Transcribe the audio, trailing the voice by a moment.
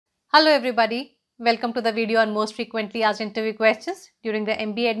Hello everybody, welcome to the video on most frequently asked interview questions during the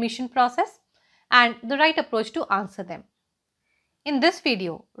MBA admission process and the right approach to answer them. In this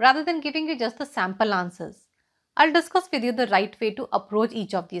video, rather than giving you just the sample answers, I'll discuss with you the right way to approach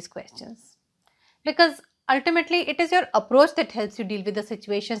each of these questions. Because ultimately it is your approach that helps you deal with the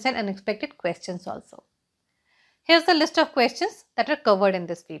situations and unexpected questions also. Here's the list of questions that are covered in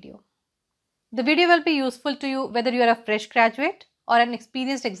this video. The video will be useful to you whether you are a fresh graduate or an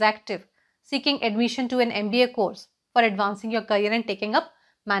experienced executive seeking admission to an MBA course for advancing your career and taking up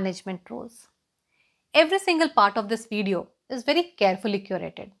management roles. Every single part of this video is very carefully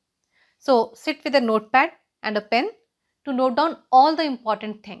curated. So sit with a notepad and a pen to note down all the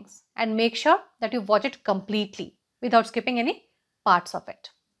important things and make sure that you watch it completely without skipping any parts of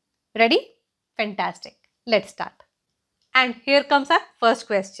it. Ready? Fantastic. Let's start. And here comes our first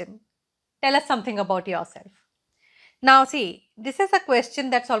question. Tell us something about yourself. Now see, this is a question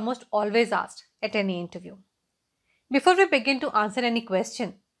that's almost always asked at any interview. Before we begin to answer any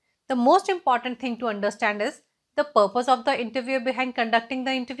question, the most important thing to understand is the purpose of the interviewer behind conducting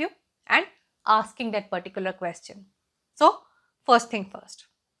the interview and asking that particular question. So, first thing first,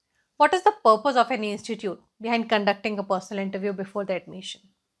 what is the purpose of any institute behind conducting a personal interview before the admission?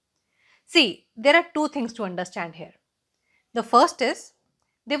 See, there are two things to understand here. The first is,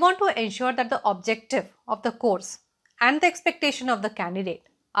 they want to ensure that the objective of the course and the expectation of the candidate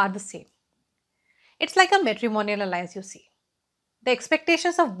are the same. It's like a matrimonial alliance, you see. The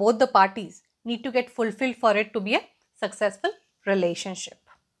expectations of both the parties need to get fulfilled for it to be a successful relationship.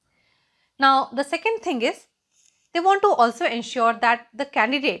 Now, the second thing is, they want to also ensure that the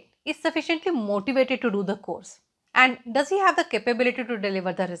candidate is sufficiently motivated to do the course and does he have the capability to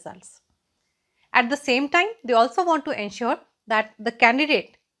deliver the results. At the same time, they also want to ensure that the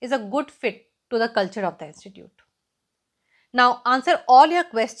candidate is a good fit to the culture of the institute. Now answer all your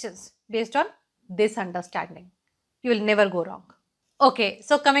questions based on this understanding. You will never go wrong. Okay,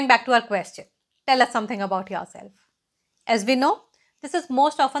 so coming back to our question, tell us something about yourself. As we know, this is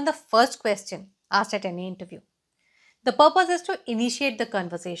most often the first question asked at any interview. The purpose is to initiate the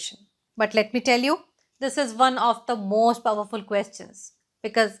conversation. But let me tell you, this is one of the most powerful questions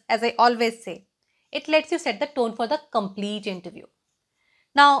because, as I always say, it lets you set the tone for the complete interview.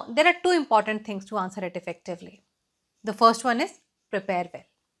 Now, there are two important things to answer it effectively. The first one is prepare well.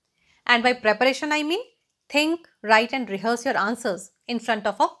 And by preparation, I mean think, write and rehearse your answers in front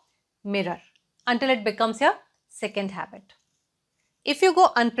of a mirror until it becomes your second habit. If you go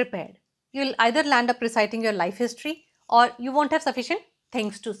unprepared, you will either land up reciting your life history or you won't have sufficient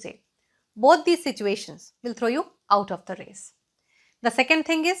things to say. Both these situations will throw you out of the race. The second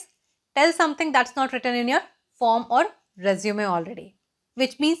thing is, tell something that's not written in your form or resume already,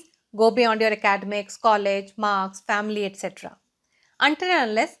 which means go beyond your academics, college, marks, family, etc. until and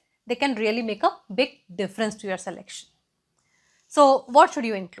unless they can really make a big difference to your selection. So, what should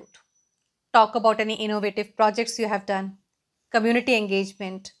you include? Talk about any innovative projects you have done, community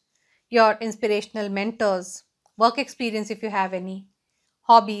engagement, your inspirational mentors, work experience if you have any,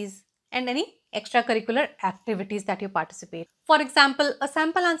 hobbies, and any extracurricular activities that you participate. For example, a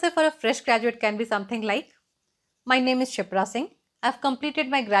sample answer for a fresh graduate can be something like, my name is Shipra Singh. I have completed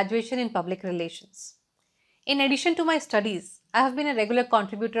my graduation in public relations. In addition to my studies, I have been a regular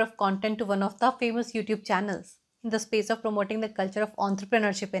contributor of content to one of the famous YouTube channels in the space of promoting the culture of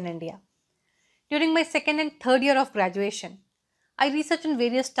entrepreneurship in India. During my second and third year of graduation, I researched on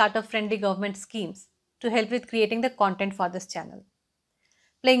various startup-friendly government schemes to help with creating the content for this channel.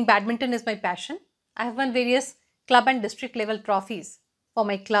 Playing badminton is my passion. I have won various club and district level trophies for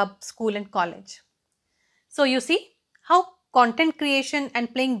my club, school and college. So you see how content creation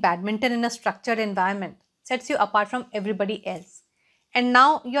and playing badminton in a structured environment sets you apart from everybody else. And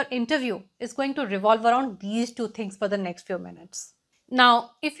now your interview is going to revolve around these two things for the next few minutes.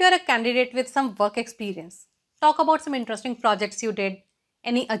 Now, if you're a candidate with some work experience, talk about some interesting projects you did,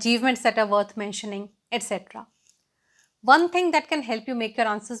 any achievements that are worth mentioning, etc. One thing that can help you make your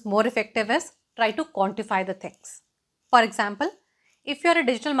answers more effective is try to quantify the things. For example, if you're a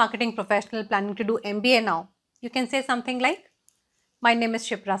digital marketing professional planning to do MBA now, you can say something like, my name is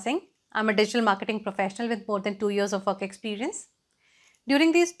Shipra Singh. I'm a digital marketing professional with more than 2 years of work experience.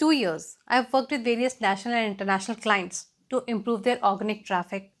 During these 2 years, I have worked with various national and international clients to improve their organic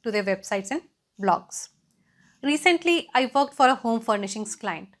traffic to their websites and blogs. Recently, I worked for a home furnishings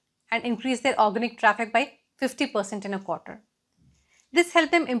client and increased their organic traffic by 50% in a quarter. This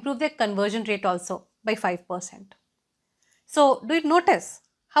helped them improve their conversion rate also by 5%. So, do you notice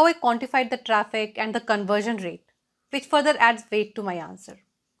how I quantified the traffic and the conversion rate, which further adds weight to my answer?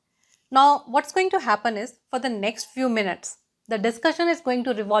 Now, what's going to happen is, for the next few minutes, The discussion is going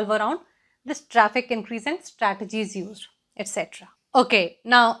to revolve around this traffic increase and strategies used, etc. Okay,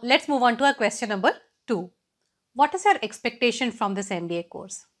 now let's move on to our question number 2. What is your expectation from this MBA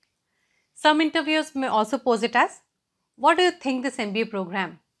course? Some interviewers may also pose it as, what do you think this MBA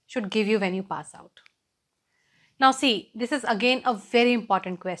program should give you when you pass out? Now see, this is again a very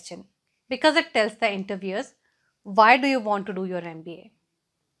important question because it tells the interviewers, why do you want to do your MBA?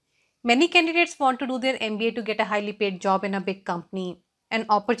 Many candidates want to do their MBA to get a highly paid job in a big company, an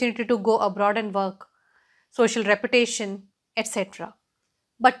opportunity to go abroad and work, social reputation, etc.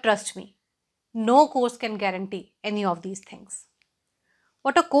 But trust me, no course can guarantee any of these things.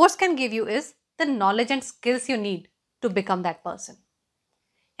 What a course can give you is the knowledge and skills you need to become that person.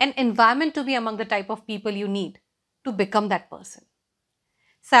 An environment to be among the type of people you need to become that person.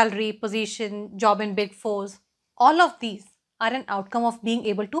 Salary, position, job in big fours, all of these are an outcome of being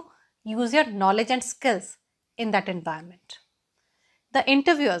able to use your knowledge and skills in that environment. The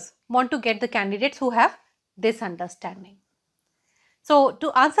interviewers want to get the candidates who have this understanding. So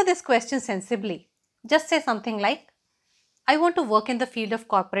to answer this question sensibly, just say something like, I want to work in the field of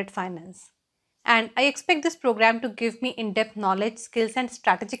corporate finance and I expect this program to give me in-depth knowledge, skills and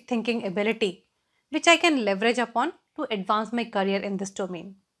strategic thinking ability which I can leverage upon to advance my career in this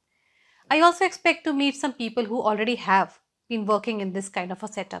domain. I also expect to meet some people who already have been working in this kind of a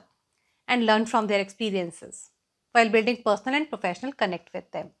setup and learn from their experiences while building personal and professional connect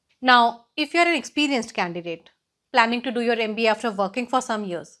with them. Now, if you are an experienced candidate planning to do your MBA after working for some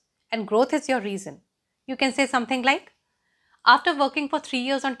years and growth is your reason, you can say something like, after working for 3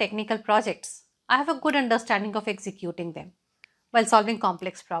 years on technical projects, I have a good understanding of executing them while solving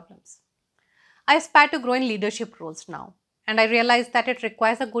complex problems. I aspire to grow in leadership roles now, and I realize that it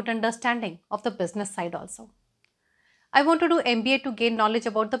requires a good understanding of the business side also. I want to do MBA to gain knowledge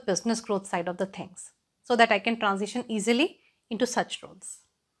about the business growth side of the things so that I can transition easily into such roles.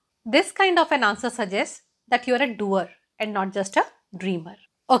 This kind of an answer suggests that you are a doer and not just a dreamer.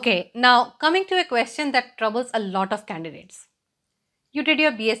 Okay, now coming to a question that troubles a lot of candidates. You did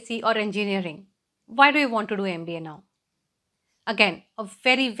your BSc or engineering. Why do you want to do MBA now? Again, a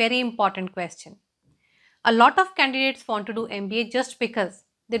very, very important question. A lot of candidates want to do MBA just because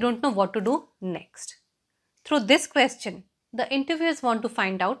they don't know what to do next. Through this question, the interviewers want to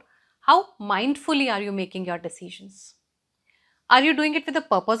find out how mindfully are you making your decisions. Are you doing it with a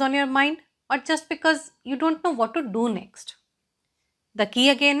purpose on your mind or just because you don't know what to do next? The key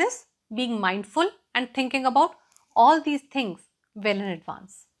again is being mindful and thinking about all these things well in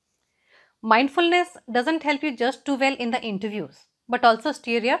advance. Mindfulness doesn't help you just do well in the interviews, but also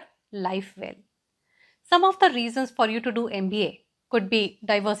steer your life well. Some of the reasons for you to do MBA could be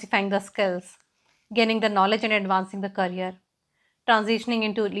diversifying the skills, gaining the knowledge and advancing the career, transitioning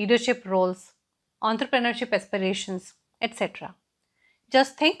into leadership roles, entrepreneurship aspirations, etc.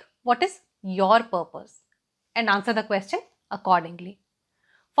 Just think what is your purpose and answer the question accordingly.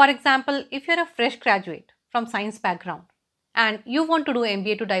 For example, if you're a fresh graduate from science background and you want to do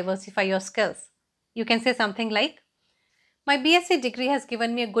MBA to diversify your skills, you can say something like, my BSc degree has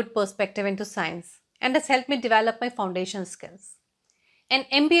given me a good perspective into science and has helped me develop my foundation skills. An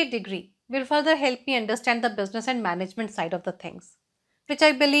MBA degree will further help me understand the business and management side of the things, which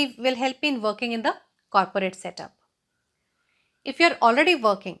I believe will help me in working in the corporate setup. If you're already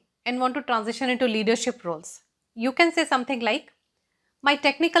working and want to transition into leadership roles, you can say something like, my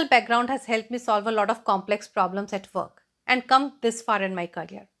technical background has helped me solve a lot of complex problems at work and come this far in my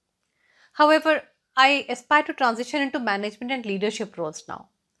career. However, I aspire to transition into management and leadership roles now,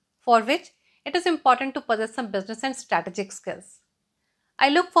 for which it is important to possess some business and strategic skills. I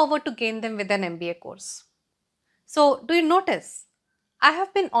look forward to gain them with an MBA course. So, do you notice? I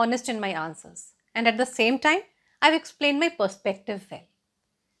have been honest in my answers and at the same time, I've explained my perspective well.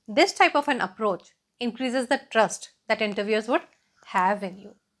 This type of an approach increases the trust that interviewers would have in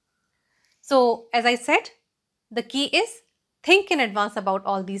you. So, as I said, the key is think in advance about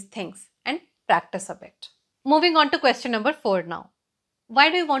all these things and practice a bit. Moving on to question number 4 now.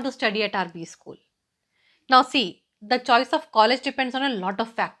 Why do you want to study at our B school? Now see, the choice of college depends on a lot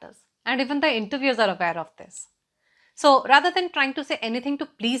of factors and even the interviewers are aware of this. So rather than trying to say anything to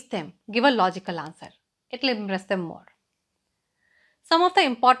please them, give a logical answer. It will impress them more. Some of the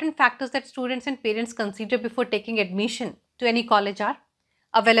important factors that students and parents consider before taking admission to any college are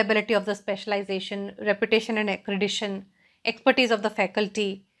availability of the specialization, reputation and accreditation, expertise of the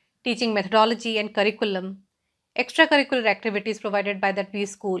faculty, teaching methodology and curriculum, extracurricular activities provided by that B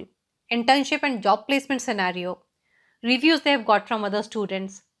school, internship and job placement scenario, reviews they have got from other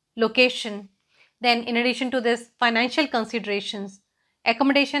students, location, then in addition to this, financial considerations,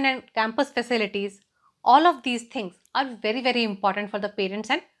 accommodation and campus facilities. All of these things are very, very important for the parents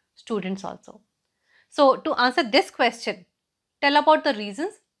and students also. So to answer this question, tell about the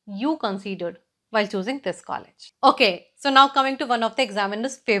reasons you considered while choosing this college. Okay, so now coming to one of the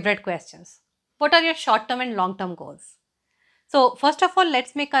examiner's favorite questions. What are your short-term and long-term goals? So first of all,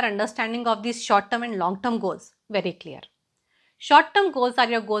 let's make our understanding of these short-term and long-term goals very clear. Short-term goals are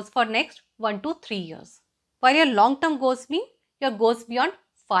your goals for next 1 to 3 years, while your long-term goals mean your goals beyond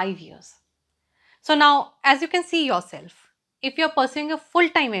 5 years. So now, as you can see yourself, if you are pursuing a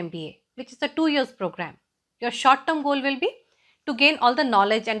full-time MBA, which is a 2 years program, your short-term goal will be to gain all the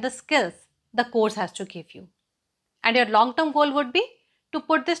knowledge and the skills the course has to give you. And your long-term goal would be to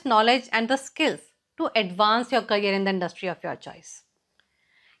put this knowledge and the skills to advance your career in the industry of your choice.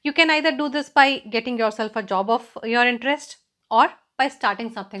 You can either do this by getting yourself a job of your interest or by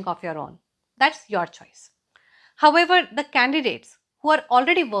starting something of your own. That's your choice. However, the candidates who are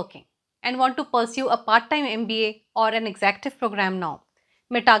already working and want to pursue a part-time MBA or an executive program now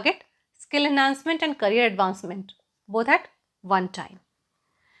may target skill enhancement and career advancement both at one time.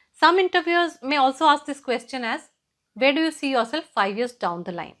 Some interviewers may also ask this question as, where do you see yourself 5 years down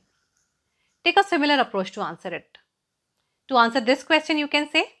the line? Take a similar approach to answer it. To answer this question, you can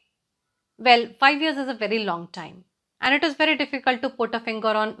say, well, 5 years is a very long time and it is very difficult to put a finger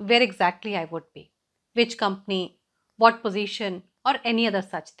on where exactly I would be, which company, what position or any other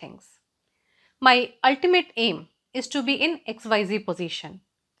such things. My ultimate aim is to be in XYZ position,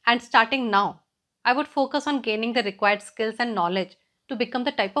 and starting now, I would focus on gaining the required skills and knowledge to become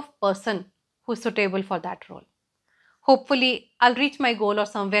the type of person who is suitable for that role. Hopefully, I'll reach my goal or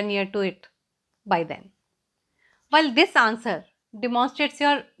somewhere near to it by then. While this answer demonstrates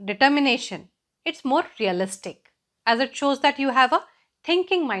your determination, it's more realistic as it shows that you have a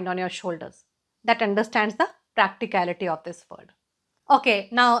thinking mind on your shoulders that understands the practicality of this word. Okay,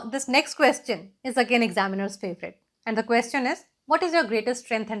 now this next question is again examiner's favorite, and the question is, what is your greatest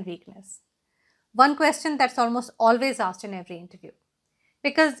strength and weakness? One question that's almost always asked in every interview,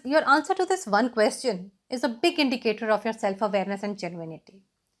 because your answer to this one question is a big indicator of your self-awareness and genuinity.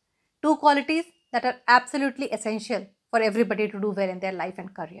 Two qualities that are absolutely essential for everybody to do well in their life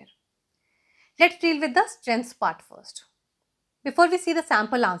and career. Let's deal with the strengths part first. Before we see the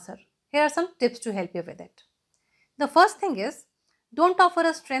sample answer, here are some tips to help you with it. The first thing is, don't offer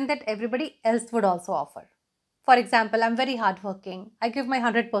a strength that everybody else would also offer. For example, I'm very hardworking, I give my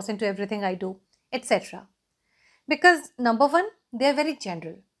 100% to everything I do, etc. Because number one, they're very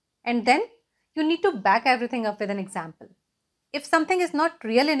general. And then you need to back everything up with an example. If something is not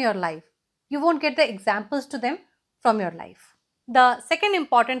real in your life, you won't get the examples to them from your life. The second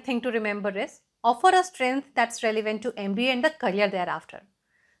important thing to remember is, offer a strength that's relevant to MBA and the career thereafter.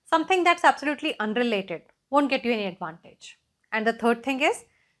 Something that's absolutely unrelated won't get you any advantage. And the third thing is,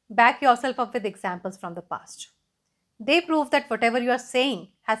 back yourself up with examples from the past. They prove that whatever you are saying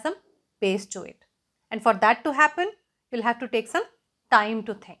has some base to it. And for that to happen, you'll have to take some time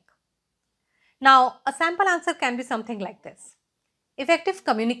to think. Now, a sample answer can be something like this. Effective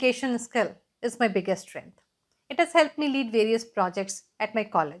communication skill is my biggest strength. It has helped me lead various projects at my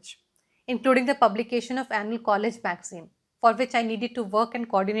college, including the publication of annual college magazine, for which I needed to work and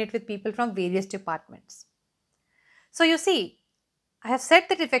coordinate with people from various departments. So you see, I have said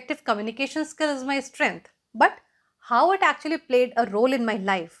that effective communication skill is my strength, but how it actually played a role in my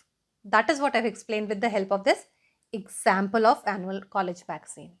life, that is what I've explained with the help of this example of annual college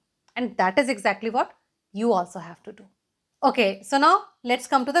magazine. And that is exactly what you also have to do. Okay, so now let's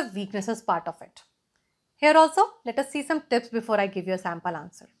come to the weaknesses part of it. Here also, let us see some tips before I give you a sample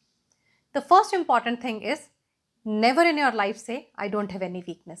answer. The first important thing is, never in your life say, I don't have any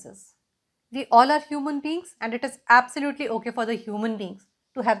weaknesses. We all are human beings and it is absolutely okay for the human beings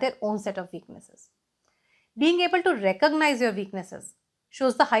to have their own set of weaknesses. Being able to recognize your weaknesses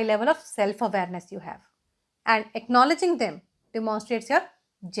shows the high level of self-awareness you have, and acknowledging them demonstrates your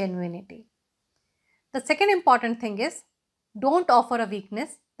genuinity. The second important thing is, don't offer a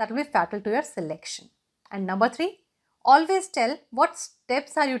weakness that will be fatal to your selection. And number 3, always tell what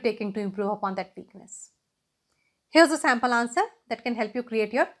steps are you taking to improve upon that weakness. Here's a sample answer that can help you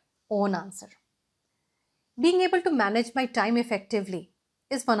create your own answer. Being able to manage my time effectively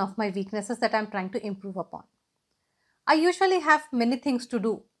is one of my weaknesses that I'm trying to improve upon. I usually have many things to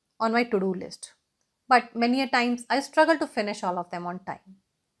do on my to-do list, but many a times I struggle to finish all of them on time.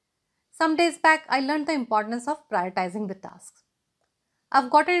 Some days back, I learned the importance of prioritizing the tasks. I've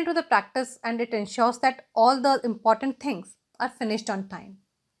gotten into the practice and it ensures that all the important things are finished on time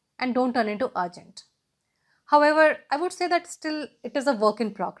and don't turn into urgent. However, I would say that still it is a work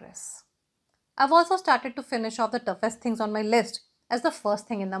in progress. I've also started to finish off the toughest things on my list as the first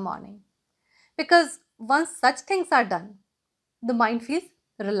thing in the morning. Because once such things are done, the mind feels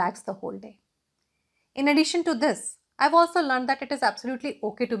relaxed the whole day. In addition to this, I've also learned that it is absolutely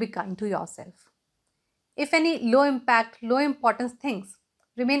okay to be kind to yourself. If any low impact, low importance things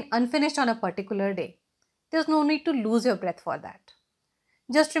remain unfinished on a particular day, there's no need to lose your breath for that.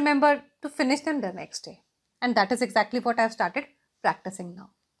 Just remember to finish them the next day. And that is exactly what I've started practicing now.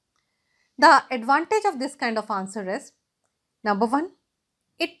 The advantage of this kind of answer is, number one,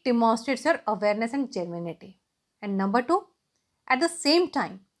 it demonstrates your awareness and genuinity. And number two, at the same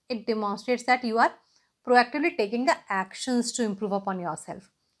time, it demonstrates that you are proactively taking the actions to improve upon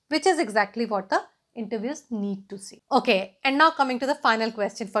yourself, which is exactly what the interviews need to see. Okay, and now coming to the final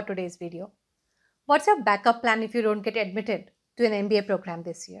question for today's video. What's your backup plan if you don't get admitted to an MBA program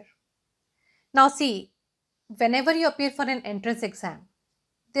this year? Now see, whenever you appear for an entrance exam,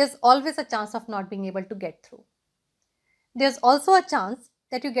 there's always a chance of not being able to get through. There's also a chance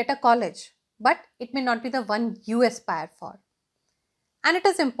that you get a college, but it may not be the one you aspire for. And it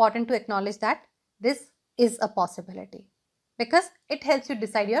is important to acknowledge that this is a possibility because it helps you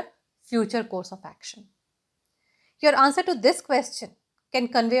decide your future course of action. Your answer to this question can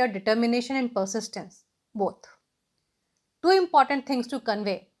convey your determination and persistence, both. Two important things to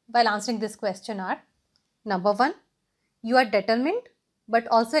convey while answering this question are, number one, you are determined, but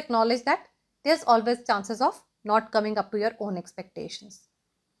also acknowledge that there's always chances of not coming up to your own expectations.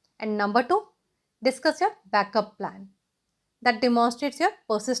 And number two, discuss your backup plan that demonstrates your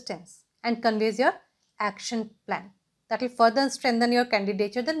persistence and conveys your action plan that will further strengthen your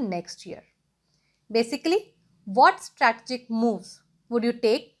candidature the next year. Basically, what strategic moves would you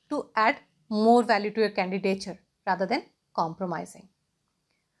take to add more value to your candidature rather than compromising?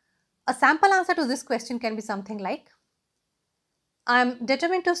 A sample answer to this question can be something like, I'm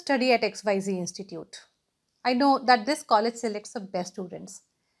determined to study at XYZ Institute. I know that this college selects the best students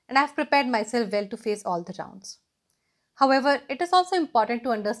and I have prepared myself well to face all the rounds. However, it is also important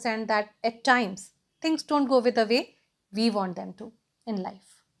to understand that at times, things don't go with the way we want them to in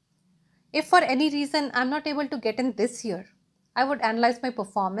life. If for any reason I'm not able to get in this year, I would analyze my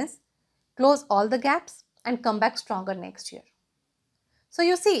performance, close all the gaps and come back stronger next year. So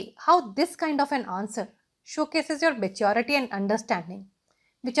you see how this kind of an answer showcases your maturity and understanding,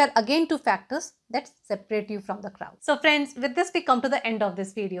 which are again two factors that separate you from the crowd. So friends, with this we come to the end of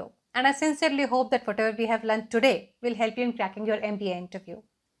this video. And I sincerely hope that whatever we have learned today will help you in cracking your MBA interview.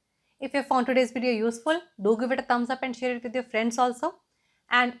 If you found today's video useful, do give it a thumbs up and share it with your friends also.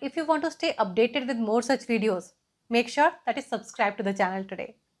 And if you want to stay updated with more such videos, make sure that you subscribe to the channel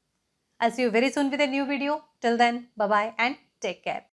today. I'll see you very soon with a new video. Till then, bye-bye and take care.